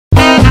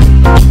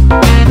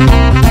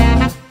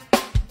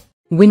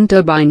Wind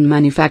turbine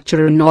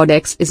manufacturer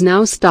Nordex is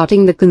now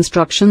starting the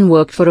construction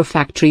work for a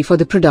factory for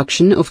the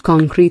production of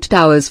concrete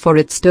towers for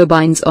its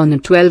turbines on a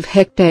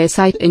 12-hectare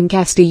site in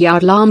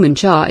Castilla-La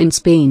Mancha in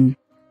Spain.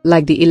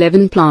 Like the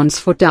 11 plants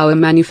for tower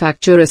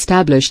manufacture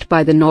established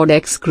by the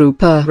Nordex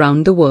Group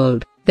around the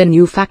world, the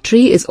new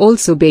factory is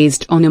also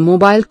based on a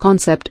mobile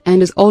concept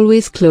and is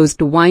always close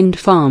to wind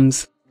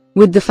farms.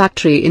 With the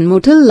factory in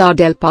Motilla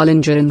del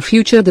Palancar in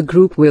future, the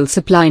group will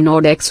supply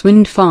Nordex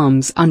wind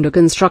farms under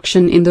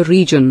construction in the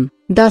region,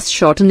 thus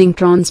shortening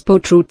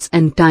transport routes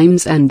and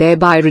times and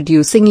thereby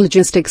reducing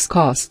logistics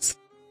costs.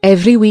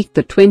 Every week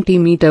the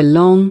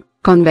 20-meter-long,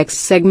 convex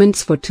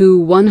segments for two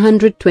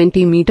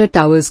 120-meter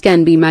towers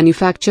can be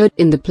manufactured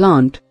in the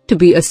plant, to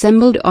be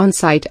assembled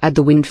on-site at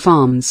the wind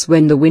farms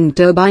when the wind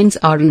turbines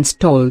are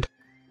installed.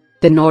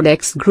 The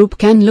Nordex Group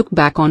can look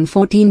back on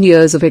 14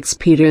 years of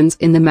experience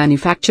in the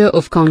manufacture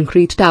of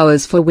concrete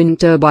towers for wind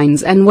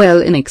turbines and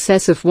well in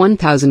excess of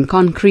 1,000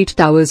 concrete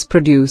towers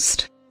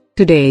produced.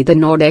 Today the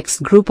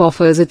Nordex Group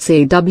offers its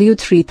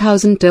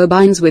AW3000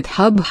 turbines with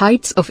hub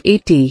heights of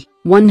 80,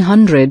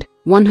 100,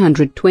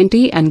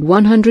 120 and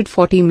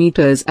 140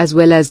 meters as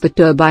well as the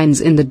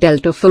turbines in the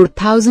Delta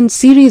 4000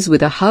 series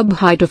with a hub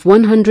height of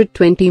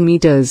 120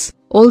 meters,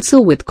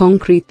 also with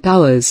concrete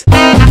towers.